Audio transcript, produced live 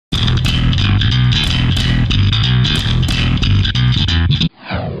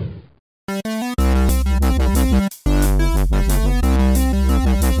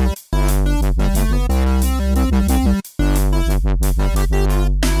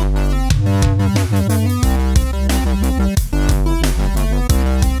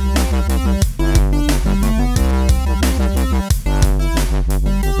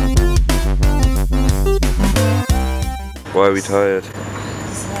are we tired? We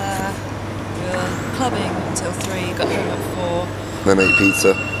were clubbing until 3, got home at 4. Then ate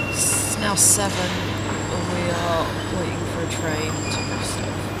pizza. It's now 7 and we are waiting for a train to do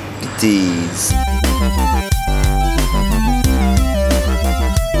stuff. D's.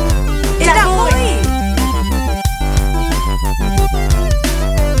 Is that boy?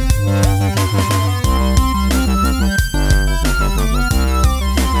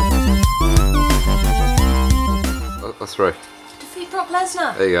 That's right. Defeat Brock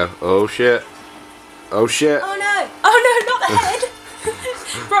Lesnar. There you go. Oh shit. Oh shit. Oh no. Oh no, not the head.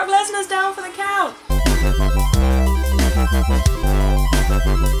 Brock Lesnar's down for the count.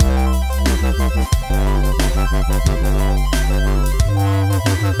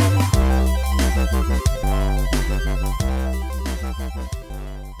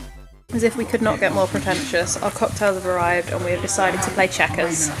 As if we could not get more pretentious, our cocktails have arrived and we have decided to play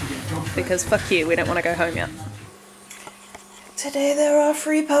checkers. Because fuck you, we don't want to go home yet. Today there are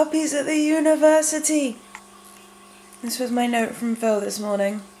free puppies at the university. This was my note from Phil this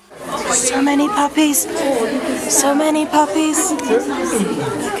morning. So many puppies. So many puppies. Look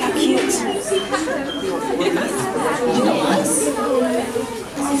how cute. This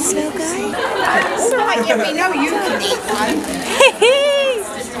little guy. Right, yeah, we know you can eat that.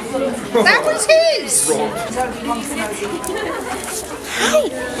 That was his! Hi!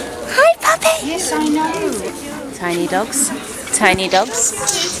 Hi, puppy! Yes, I know. Tiny dogs. Tiny dogs.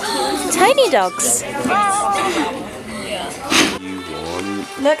 Tiny dogs.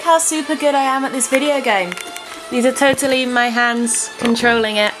 Look how super good I am at this video game. These are totally my hands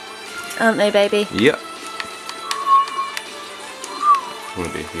controlling it, aren't they, baby? Yep.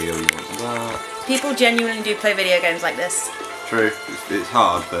 Want to be here, you want that. People genuinely do play video games like this. True. It's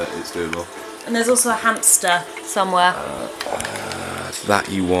hard, but it's doable. And there's also a hamster somewhere. It's that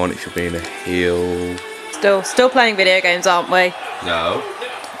you want if you're being a heel. Still playing video games, aren't we? No.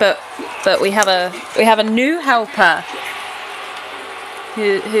 But we have a new helper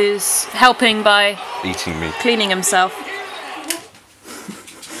who's helping by Eating me. cleaning himself.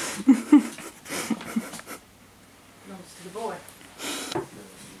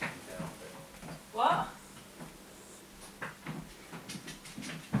 What?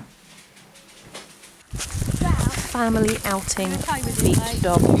 Family outing beach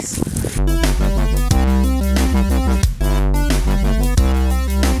dogs.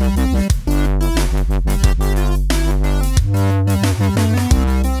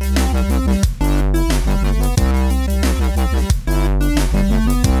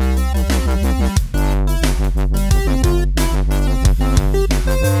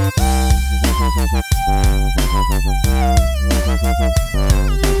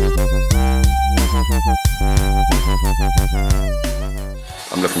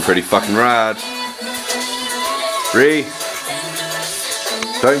 I'm looking pretty fucking rad. Rhee,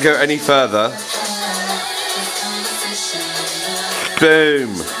 don't go any further.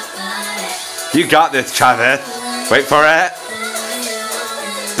 Boom. You got this, Travis. Wait for it.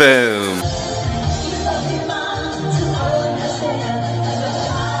 Boom.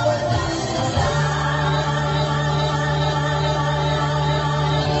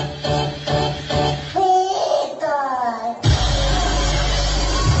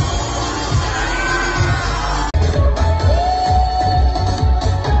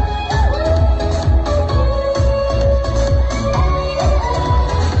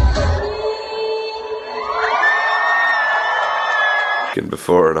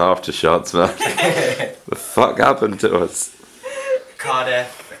 Before and after shots, man. The fuck happened to us?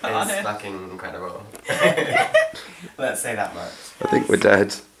 Cardiff is fucking incredible. Let's say that much. I think we're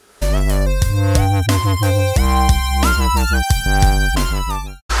dead.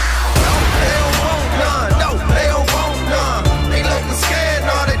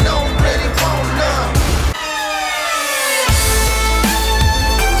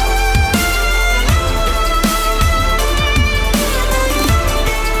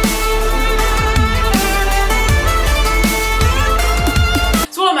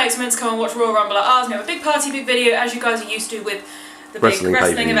 To come and watch Royal Rumble at ours and have a big party, big video, as you guys are used to with the big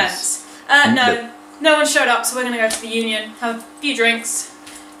wrestling events. No one showed up, so we're going to go to the Union, have a few drinks,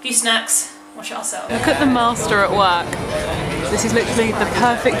 a few snacks, watch it ourselves. Look at the master at work. This is literally the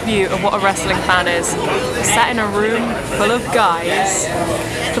perfect view of what a wrestling fan is. We're sat in a room full of guys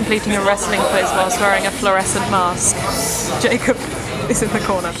completing a wrestling quiz whilst wearing a fluorescent mask. Jacob is in the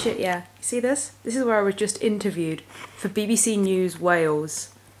corner. Shit, yeah. You see this? This is where I was just interviewed for BBC News Wales.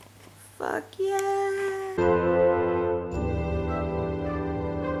 Fuck yeah!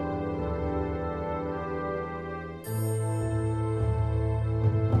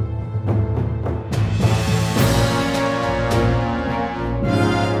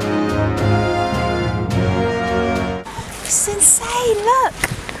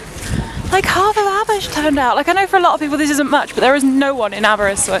 Like half of Aberystwyth turned out. Like I know for a lot of people this isn't much, but there is no one in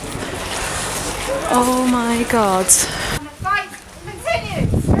Aberystwyth. Oh my god. The fight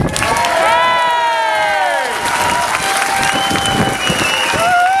continues.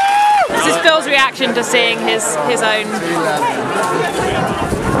 This is Phil's reaction to seeing his own.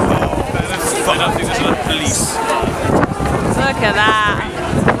 I don't think there's enough police. Look at that.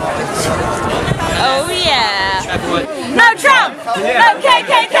 Oh yeah. No Trump! No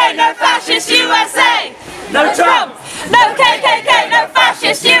KKK! No fascist USA! No Trump! No KKK! No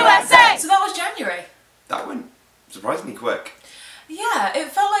fascist USA! So that was January. That went surprisingly quick. Yeah, it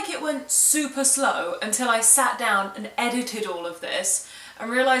felt like it went super slow until I sat down and edited all of this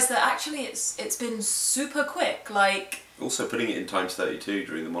and realised that actually it's been super quick. Like, also putting it in times 32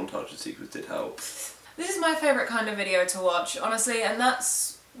 during the montage sequence did help. this is my favourite kind of video to watch, honestly, and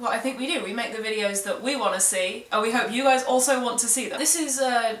that's what I think we do. We make the videos that we want to see, and we hope you guys also want to see them. This is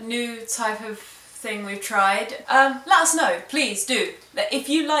a new type of thing we've tried. Let us know, please do. If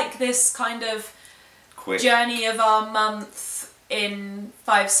you like this kind of Quick journey of our month in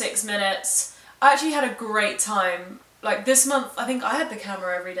 5-6 minutes. I actually had a great time. Like this month, I think I had the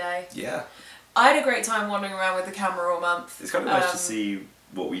camera every day. Yeah. I had a great time wandering around with the camera all month. It's kind of nice to see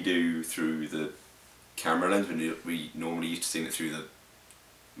what we do through the camera lens when we normally used to see it through the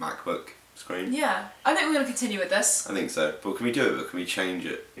MacBook screen. Yeah, I think we're going to continue with this. I think so. But can we do it? But can we change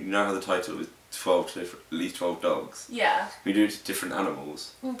it? You know how the title was 12 to at least 12 dogs? Yeah. Can we do it to different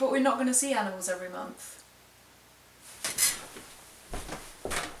animals? Well, but we're not going to see animals every month.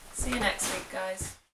 See you next week, guys.